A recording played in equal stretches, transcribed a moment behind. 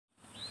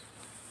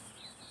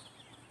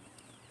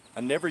I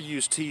never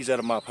use tees out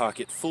of my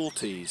pocket, full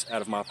tees out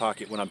of my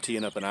pocket when I'm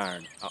teeing up an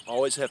iron. I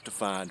always have to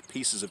find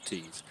pieces of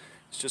tees.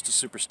 It's just a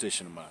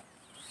superstition of mine.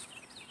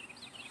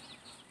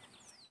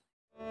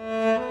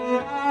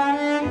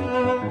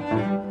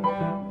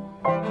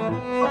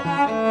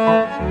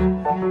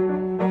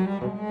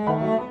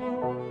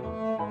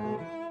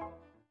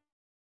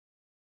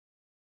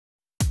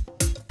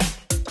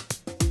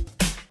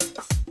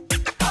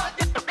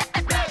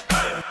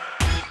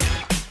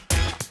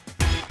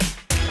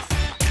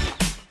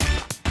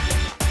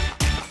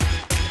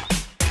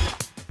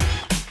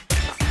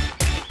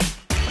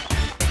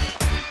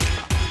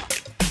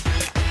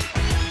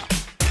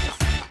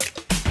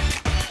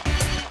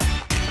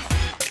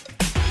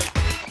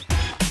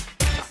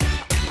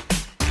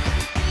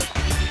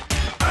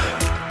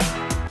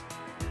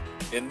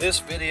 In this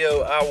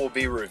video, I will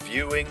be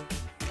reviewing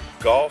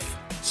Golf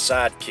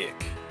Sidekick.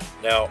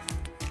 Now,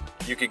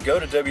 you can go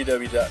to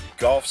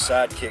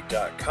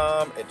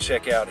www.golfsidekick.com and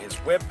check out his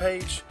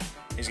webpage.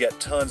 He's got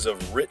tons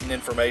of written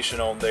information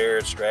on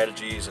there,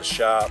 strategies, a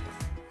shop.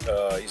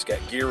 He's got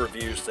gear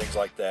reviews, things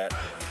like that.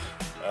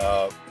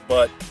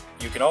 But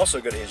you can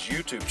also go to his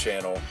YouTube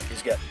channel.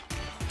 He's got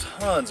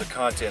tons of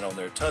content on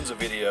there, tons of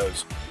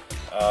videos.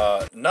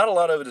 Not a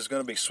lot of it is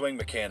going to be swing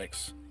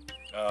mechanics.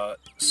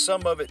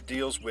 Some of it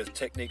deals with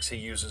techniques he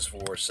uses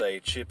for, say,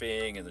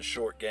 chipping and the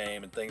short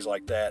game and things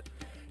like that.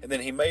 And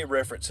then he may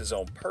reference his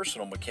own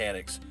personal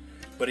mechanics,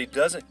 but he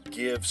doesn't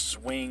give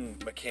swing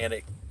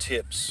mechanic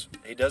tips.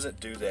 He doesn't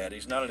do that.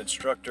 He's not an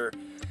instructor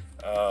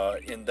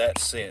in that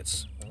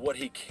sense. What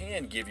he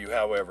can give you,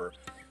 however,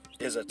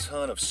 is a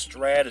ton of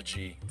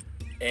strategy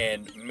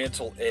and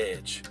mental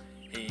edge.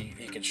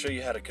 He can show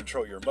you how to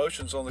control your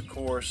emotions on the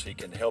course. He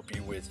can help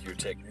you with your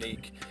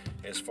technique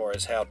as far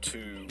as how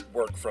to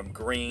work from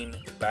green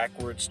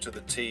backwards to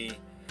the tee,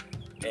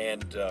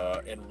 and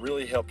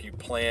really help you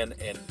plan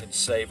and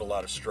save a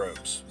lot of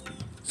strokes.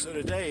 So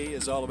today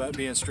is all about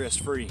being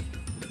stress-free.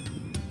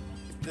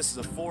 This is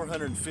a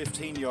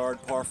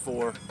 415-yard par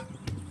 4.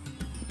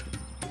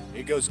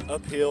 It goes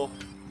uphill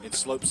and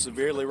slopes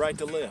severely right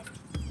to left.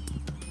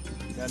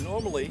 Now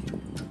normally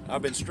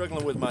I've been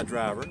struggling with my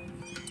driver,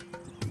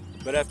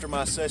 but after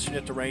my session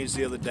at the range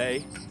the other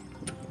day,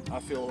 I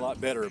feel a lot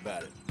better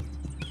about it.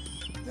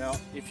 Now,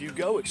 if you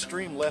go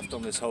extreme left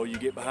on this hole, you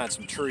get behind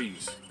some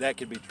trees. That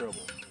could be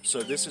trouble.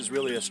 So this is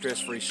really a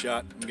stress-free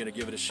shot. I'm going to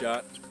give it a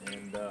shot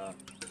and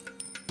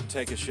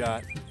take a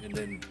shot, and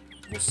then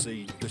we'll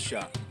see the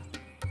shot.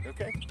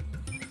 Okay?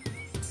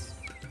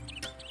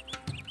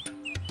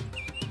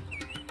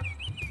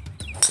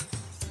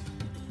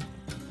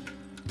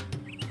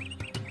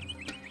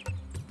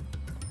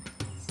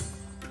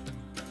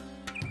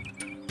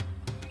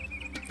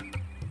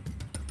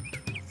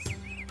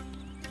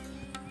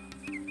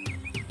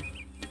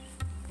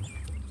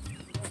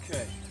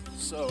 Okay,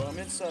 so I'm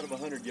inside of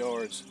 100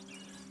 yards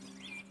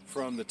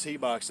from the tee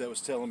box that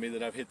was telling me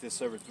that I've hit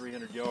this over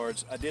 300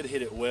 yards. I did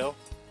hit it well,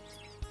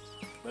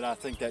 but I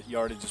think that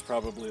yardage is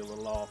probably a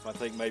little off. I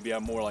think maybe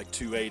I'm more like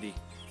 280,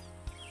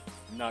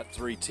 not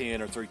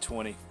 310 or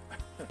 320.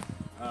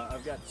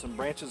 I've got some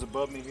branches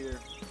above me here.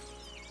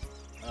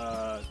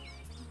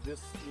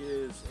 This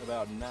is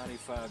about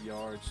 95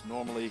 yards.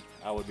 Normally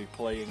I would be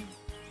playing,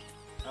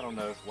 I don't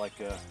know, like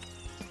a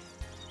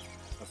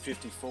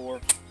 54.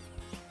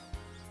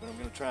 But I'm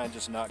going to try and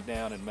just knock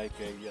down and make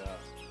a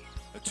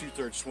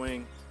 2/3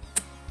 swing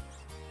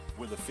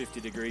with a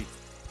 50-degree.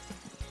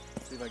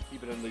 See if I can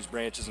keep it under these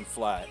branches and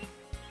fly it.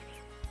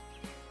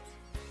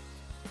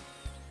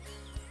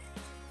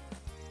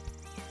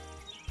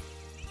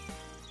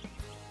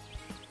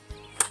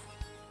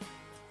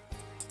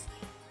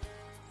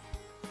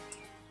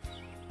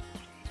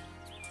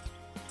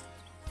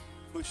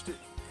 Pushed it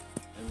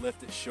and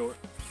left it short,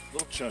 a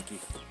little chunky.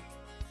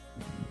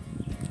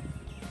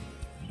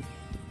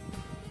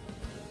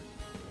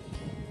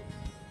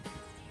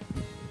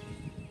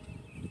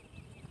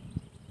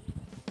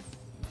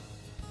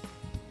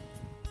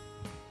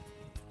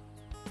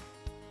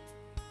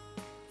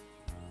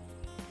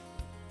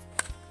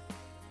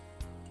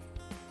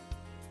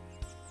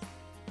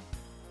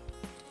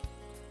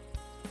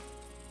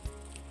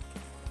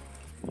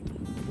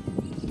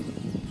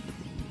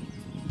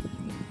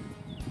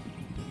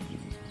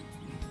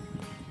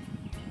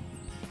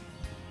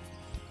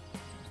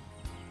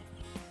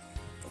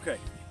 Okay,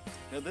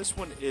 now this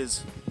one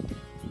is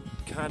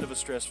kind of a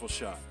stressful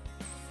shot.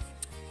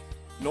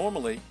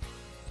 Normally,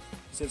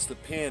 since the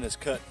pin is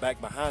cut back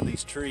behind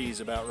these trees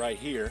about right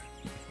here,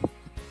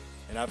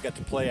 and I've got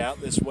to play out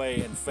this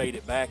way and fade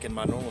it back, and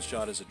my normal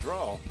shot is a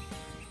draw,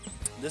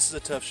 this is a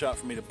tough shot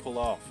for me to pull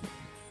off.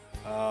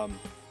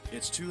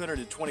 It's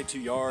 222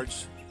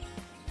 yards,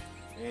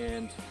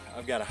 and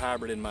I've got a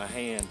hybrid in my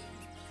hand.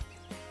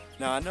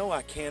 Now I know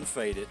I can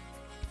fade it,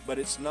 but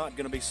it's not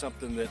going to be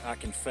something that I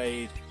can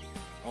fade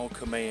on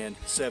command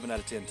 7 out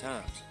of 10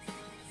 times.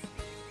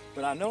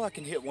 But I know I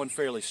can hit one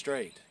fairly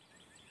straight.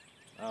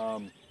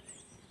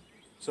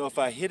 So if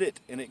I hit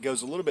it and it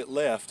goes a little bit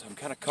left, I'm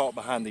kind of caught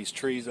behind these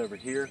trees over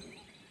here.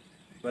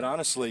 But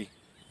honestly,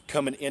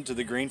 coming into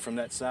the green from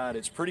that side,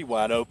 it's pretty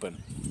wide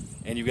open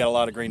and you've got a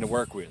lot of green to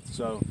work with.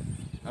 So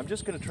I'm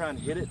just going to try and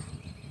hit it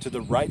to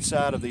the right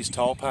side of these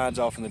tall pines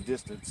off in the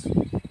distance,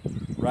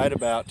 right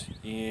about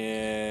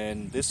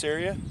in this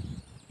area.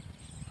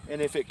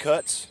 And if it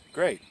cuts,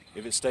 great.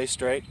 If it stays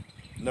straight,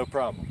 no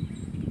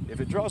problem. If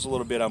it draws a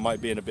little bit, I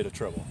might be in a bit of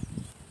trouble.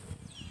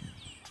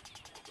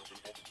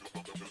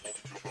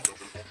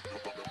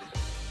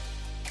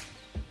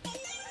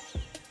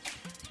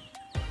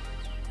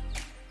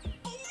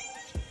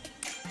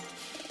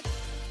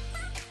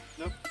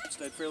 Nope,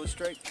 stayed fairly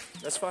straight.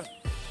 That's fine.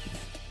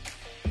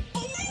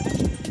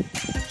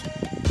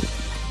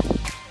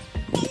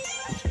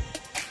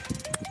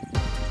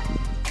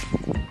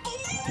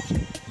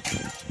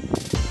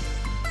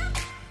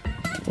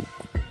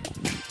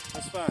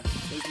 That's fine.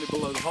 Leaves me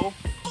below the hole.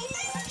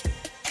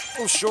 A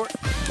little short.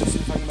 Let's see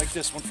if I can make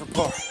this one for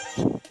par.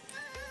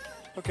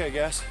 Okay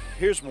guys,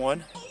 here's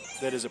one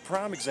that is a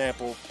prime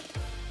example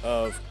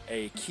of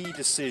a key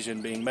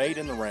decision being made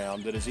in the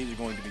round that is either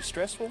going to be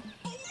stressful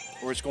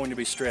or it's going to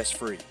be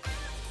stress-free.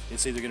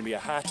 It's either going to be a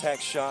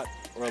high-tax shot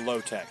or a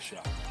low-tax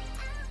shot.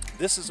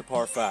 This is a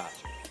par 5.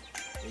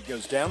 It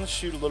goes down the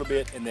chute a little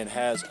bit and then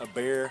has a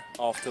bear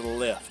off to the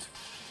left.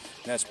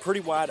 Now it's pretty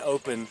wide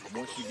open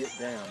once you get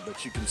down,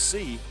 but you can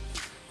see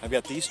I've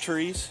got these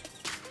trees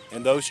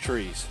and those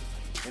trees.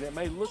 And it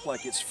may look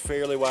like it's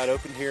fairly wide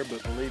open here,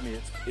 but believe me,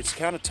 it's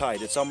kind of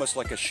tight. It's almost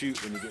like a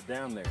chute when you get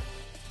down there.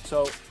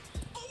 So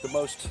the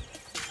most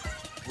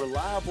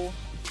reliable,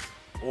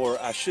 or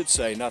I should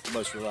say not the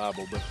most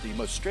reliable, but the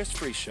most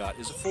stress-free shot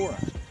is a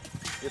 4-iron.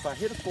 If I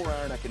hit a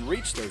 4-iron, I can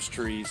reach those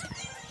trees,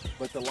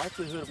 but the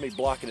likelihood of me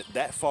blocking it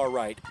that far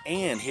right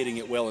and hitting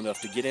it well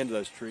enough to get into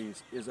those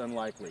trees is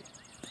unlikely.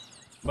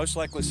 Most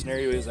likely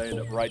scenario is I end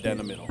up right down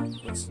the middle.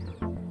 Let's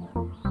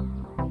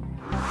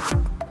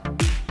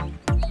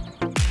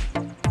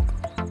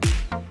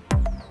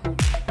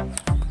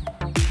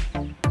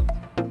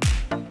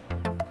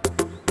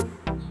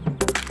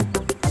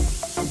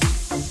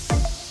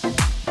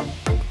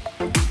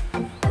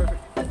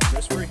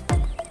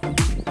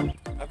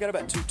got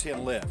about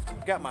 210 left.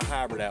 I've got my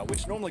hybrid out,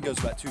 which normally goes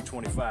about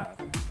 225,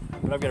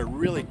 but I've got a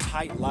really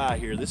tight lie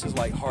here. This is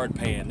like hard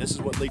pan. This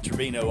is what Lee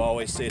Trevino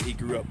always said he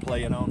grew up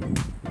playing on.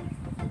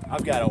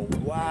 I've got a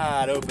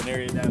wide open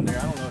area down there.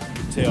 I don't know if you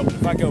can tell, but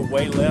if I go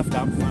way left,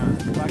 I'm fine.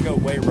 If I go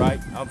way right,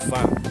 I'm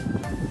fine.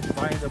 If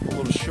I end up a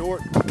little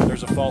short,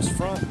 there's a false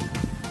front.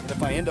 And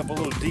if I end up a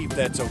little deep,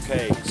 that's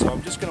okay. So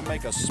I'm just gonna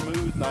make a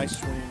smooth, nice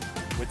swing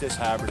with this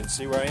hybrid and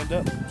see where I end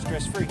up,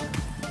 stress-free.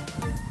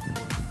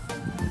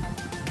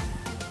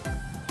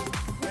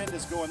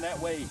 Is going that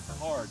way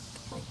hard.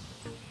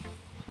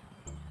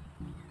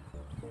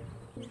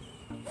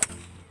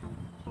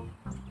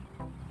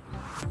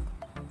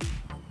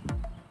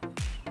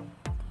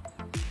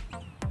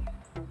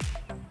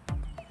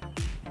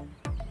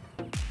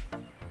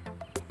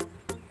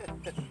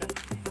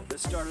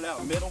 This started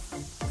out middle.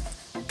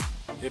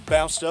 It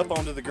bounced up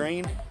onto the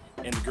green,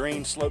 and the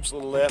green slopes a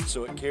little left,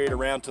 so it carried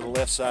around to the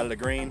left side of the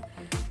green.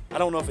 I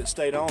don't know if it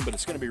stayed on, but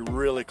it's going to be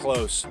really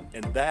close,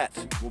 and that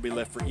will be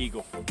left for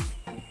eagle.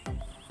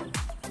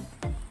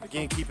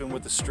 Again, keeping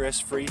with the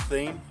stress-free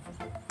theme,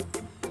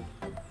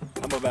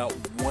 I'm about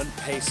one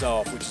pace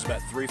off, which is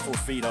about 3-4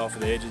 feet off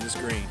of the edge of this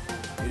green.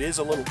 It is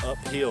a little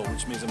uphill,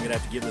 which means I'm going to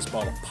have to give this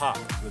ball a pop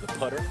with a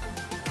putter.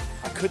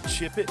 I could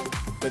chip it,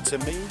 but to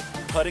me,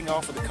 putting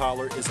off of the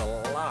collar is a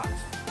lot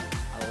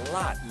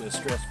less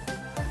stressful.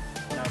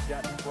 And I've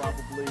got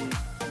probably,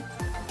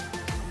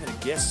 I'm going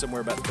to guess somewhere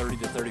about 30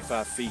 to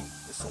 35 feet.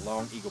 It's a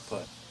long eagle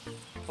putt.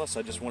 Plus,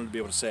 I just wanted to be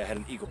able to say I had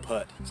an eagle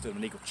putt instead of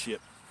an eagle chip.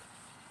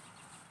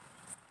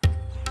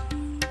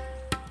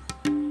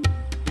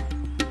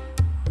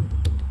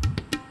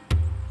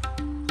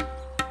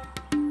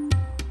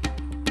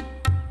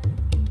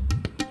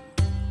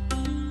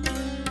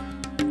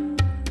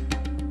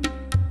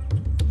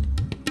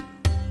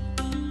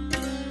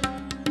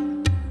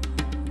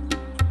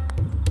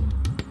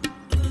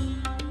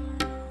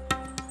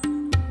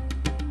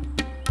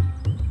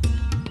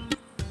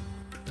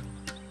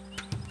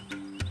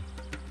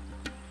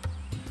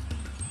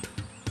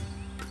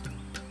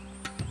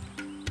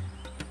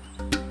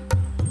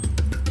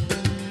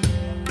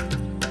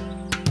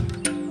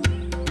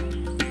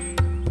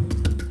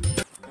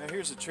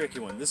 Here's a tricky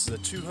one. This is a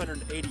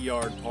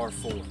 280-yard par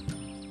 4.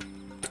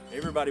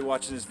 Everybody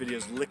watching this video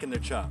is licking their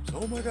chops.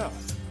 Oh my God.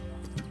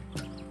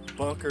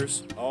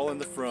 Bunkers all in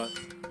the front,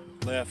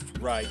 left,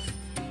 right.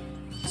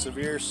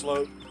 Severe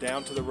slope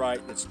down to the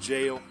right, that's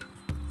jail.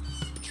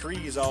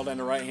 Trees all down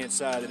the right-hand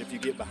side that if you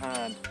get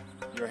behind,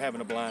 you're having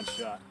a blind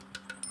shot.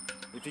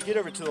 If you get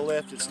over to the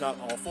left, it's not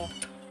awful.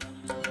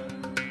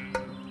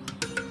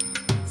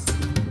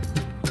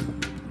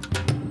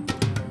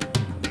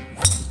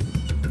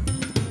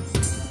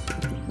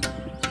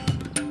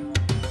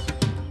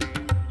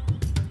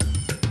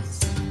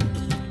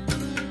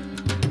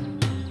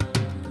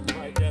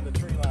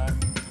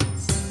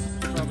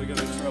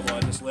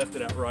 Left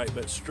it out right,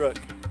 but struck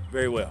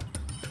very well.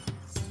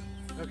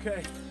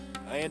 Okay,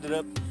 I ended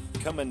up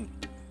coming,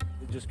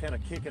 just kind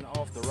of kicking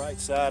off the right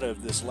side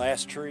of this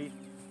last tree.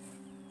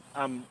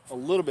 I'm a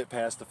little bit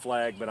past the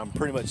flag, but I'm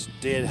pretty much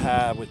dead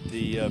high with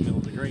the middle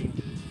of the green.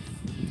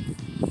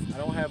 I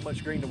don't have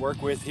much green to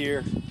work with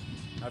here.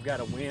 I've got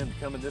a wind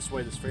coming this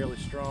way that's fairly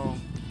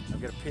strong.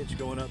 I've got a pitch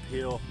going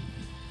uphill.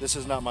 This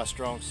is not my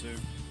strong suit.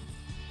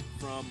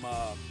 From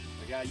a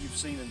guy you've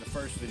seen in the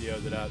first video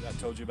that I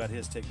told you about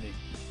his technique.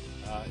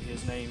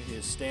 His name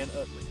is Stan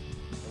Utley.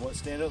 And what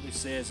Stan Utley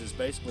says is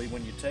basically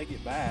when you take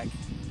it back,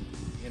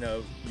 you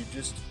know, you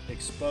just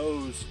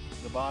expose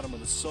the bottom of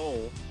the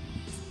sole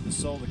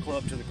of the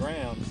club to the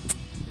ground,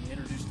 and you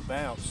introduce the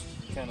bounce.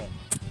 You kind of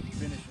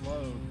finish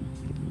low,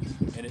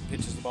 and it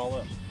pitches the ball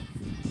up.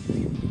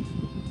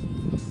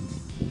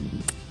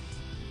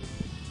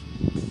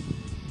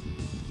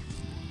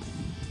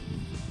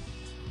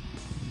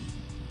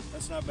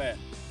 That's not bad.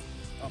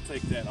 I'll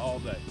take that all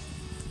day.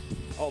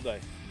 All day.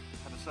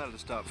 I decided to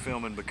stop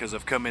filming because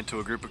I've come into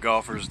a group of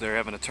golfers. They're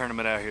having a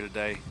tournament out here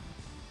today.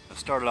 I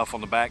started off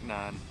on the back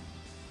nine,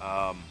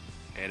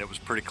 and it was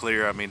pretty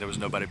clear. I mean, there was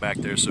nobody back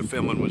there, so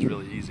filming was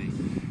really easy.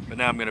 But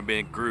now I'm going to be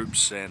in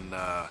groups, and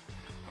I'm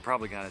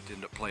probably going to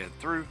end up playing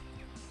through.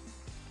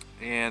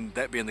 And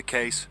that being the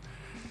case,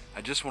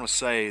 I just want to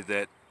say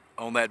that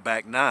on that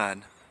back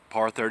nine,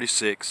 par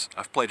 36,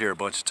 I've played here a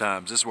bunch of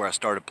times. This is where I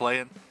started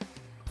playing.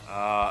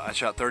 I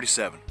shot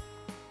 37.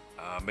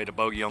 Made a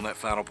bogey on that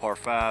final par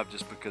 5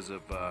 just because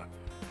of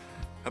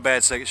a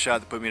bad second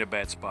shot that put me in a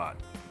bad spot.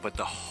 But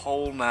the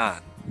whole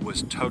nine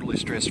was totally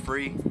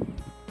stress-free.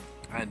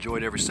 I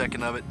enjoyed every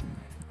second of it,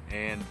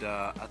 and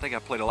I think I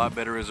played a lot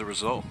better as a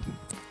result.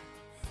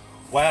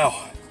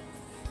 Wow,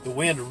 the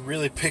wind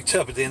really picked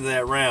up at the end of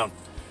that round.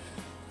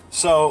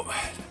 So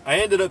I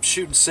ended up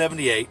shooting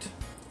 78,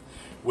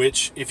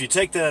 which if you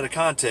take that out of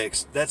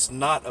context, that's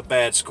not a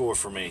bad score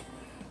for me.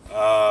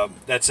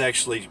 That's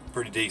actually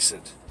pretty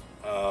decent.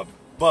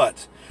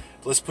 But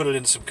let's put it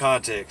in some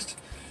context.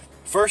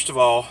 First of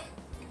all,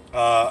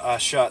 I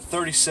shot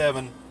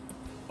 37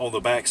 on the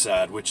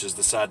backside, which is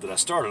the side that I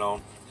started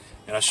on,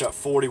 and I shot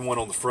 41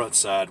 on the front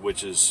side,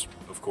 which is,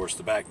 of course,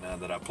 the back nine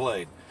that I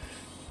played.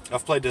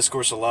 I've played this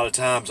course a lot of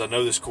times. I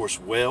know this course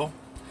well.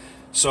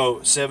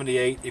 So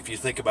 78, if you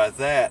think about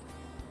that,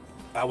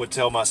 I would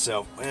tell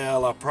myself,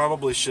 well, I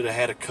probably should have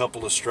had a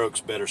couple of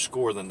strokes better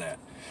score than that.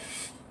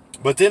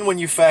 But then when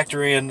you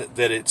factor in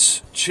that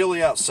it's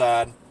chilly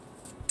outside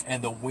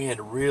and the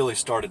wind really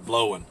started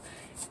blowing,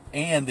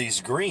 and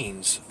these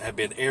greens have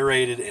been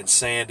aerated and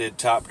sanded,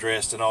 top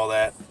dressed and all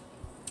that,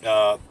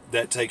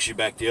 that takes you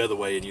back the other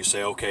way, and you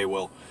say, okay,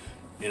 well,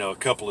 you know, a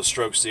couple of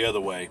strokes the other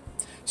way.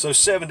 So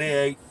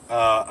 78,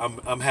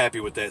 I'm happy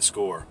with that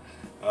score.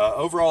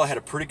 Overall, I had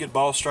a pretty good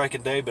ball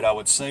striking day, but I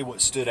would say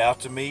what stood out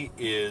to me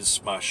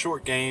is my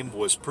short game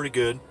was pretty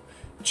good.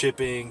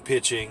 Chipping,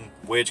 pitching,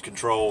 wedge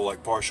control,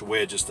 like partial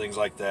wedges, things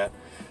like that.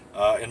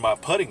 And my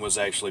putting was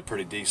actually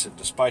pretty decent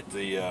despite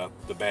the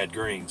bad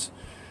greens.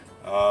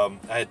 I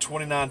had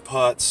 29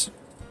 putts.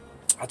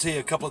 I'll tell you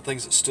a couple of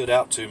things that stood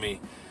out to me.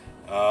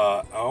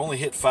 I only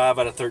hit 5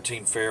 out of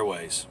 13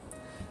 fairways,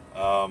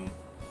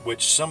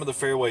 which some of the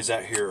fairways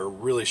out here are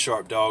really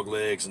sharp dog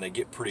legs and they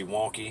get pretty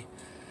wonky.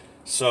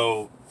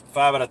 So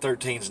 5 out of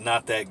 13 is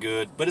not that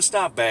good, but it's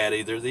not bad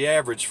either. The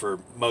average for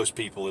most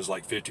people is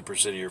like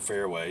 50% of your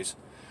fairways.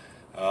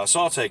 So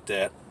I'll take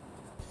that.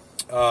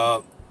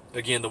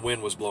 Again, the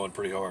wind was blowing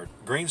pretty hard.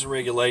 Greens and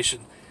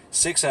regulation,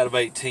 6 out of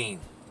 18.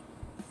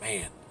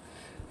 Man,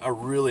 I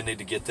really need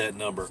to get that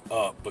number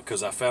up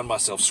because I found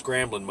myself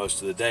scrambling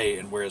most of the day,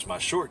 and whereas my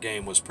short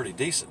game was pretty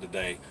decent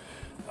today,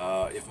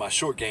 if my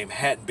short game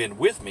hadn't been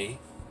with me,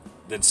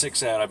 then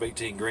 6 out of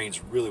 18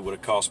 greens really would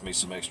have cost me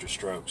some extra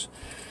strokes.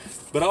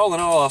 But all in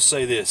all, I'll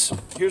say this.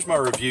 Here's my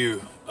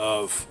review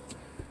of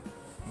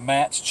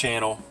Matt's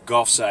channel,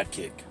 Golf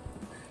Sidekick.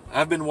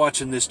 I've been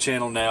watching this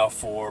channel now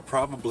for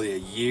probably a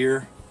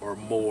year or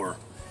more,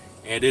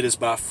 and it is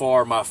by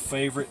far my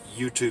favorite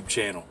YouTube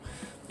channel.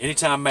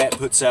 Anytime Matt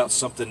puts out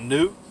something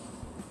new,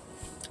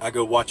 I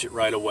go watch it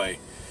right away.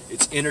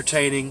 It's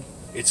entertaining,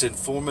 it's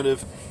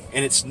informative,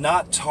 and it's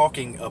not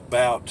talking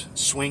about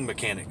swing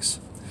mechanics.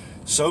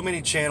 So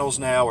many channels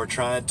now are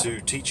trying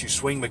to teach you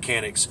swing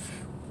mechanics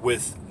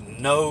with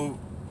no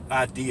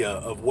idea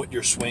of what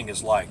your swing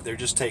is like. They're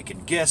just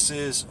taking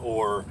guesses,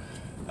 or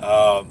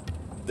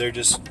they're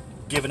just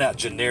giving out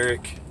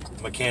generic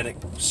mechanic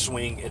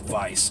swing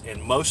advice,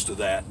 and most of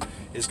that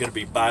is going to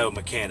be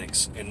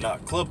biomechanics and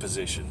not club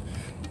position.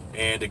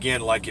 And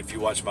again, like if you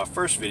watch my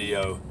first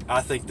video,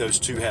 I think those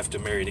two have to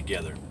marry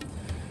together.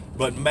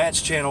 But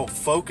Matt's channel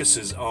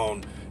focuses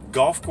on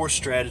golf course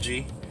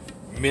strategy,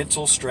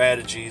 mental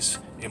strategies,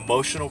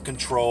 emotional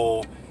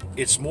control.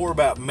 It's more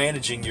about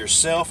managing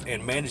yourself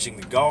and managing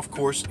the golf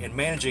course and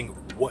managing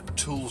what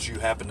tools you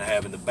happen to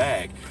have in the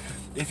bag.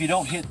 If you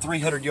don't hit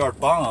 300-yard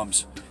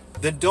bombs,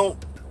 then don't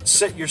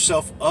set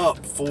yourself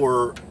up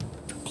for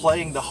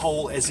playing the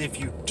hole as if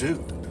you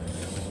do.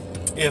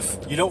 If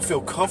you don't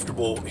feel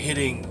comfortable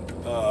hitting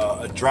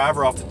a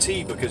driver off the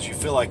tee because you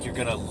feel like you're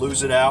going to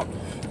lose it out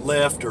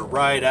left or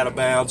right, out of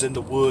bounds, in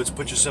the woods,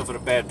 put yourself in a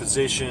bad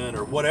position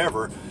or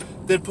whatever,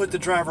 then put the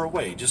driver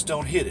away. Just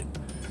don't hit it.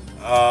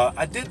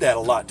 I did that a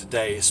lot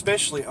today,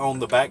 especially on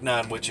the back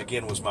nine, which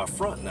again was my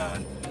front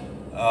nine.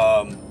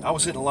 I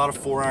was hitting a lot of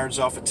 4-irons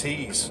off of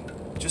tees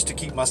just to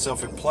keep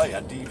myself in play.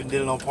 I even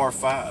did it on par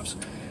 5s.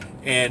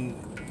 And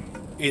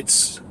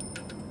it's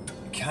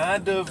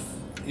kind of,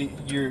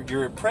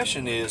 your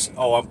impression is,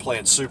 oh, I'm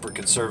playing super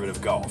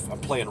conservative golf. I'm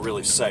playing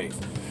really safe.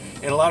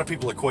 And a lot of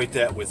people equate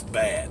that with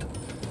bad.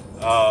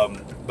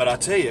 But I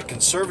tell you,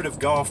 conservative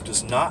golf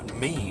does not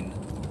mean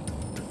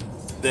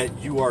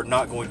that you are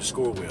not going to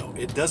score well.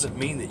 It doesn't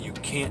mean that you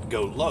can't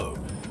go low.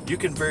 You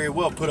can very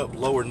well put up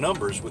lower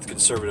numbers with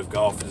conservative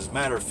golf. And as a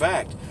matter of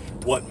fact,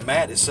 what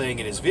Matt is saying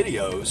in his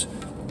videos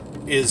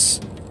is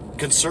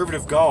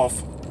conservative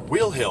golf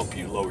will help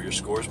you lower your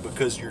scores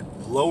because you're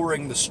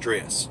lowering the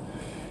stress.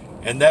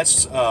 And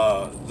that's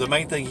the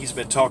main thing he's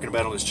been talking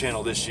about on his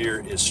channel this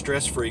year is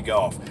stress-free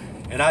golf.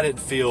 And I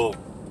didn't feel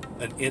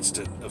an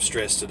instant of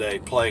stress today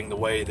playing the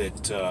way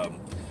that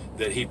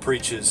that he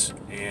preaches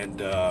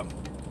and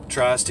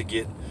tries to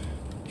get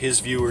his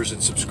viewers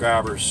and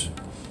subscribers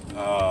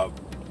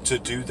to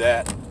do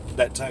that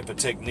type of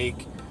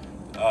technique.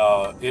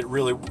 It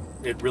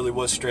really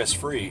was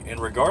stress-free, and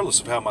regardless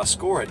of how my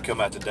score had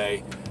come out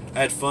today, I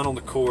had fun on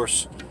the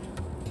course.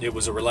 It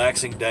was a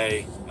relaxing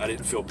day. I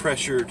didn't feel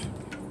pressured.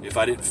 If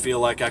I didn't feel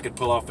like I could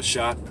pull off a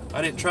shot,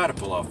 I didn't try to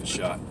pull off a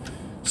shot.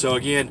 So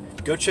again,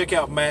 go check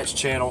out Matt's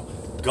channel,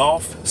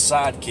 Golf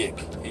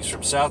Sidekick. He's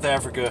from South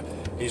Africa.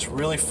 He's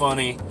really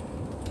funny.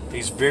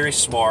 He's very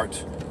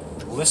smart.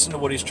 Listen to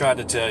what he's trying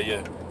to tell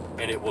you,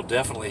 and it will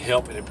definitely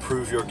help and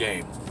improve your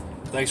game.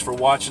 Thanks for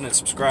watching and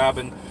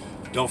subscribing.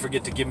 Don't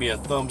forget to give me a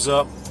thumbs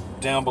up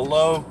down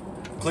below.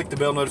 Click the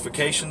bell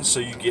notifications so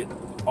you get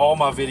all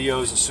my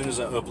videos as soon as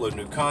I upload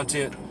new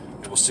content,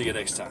 and we'll see you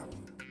next time.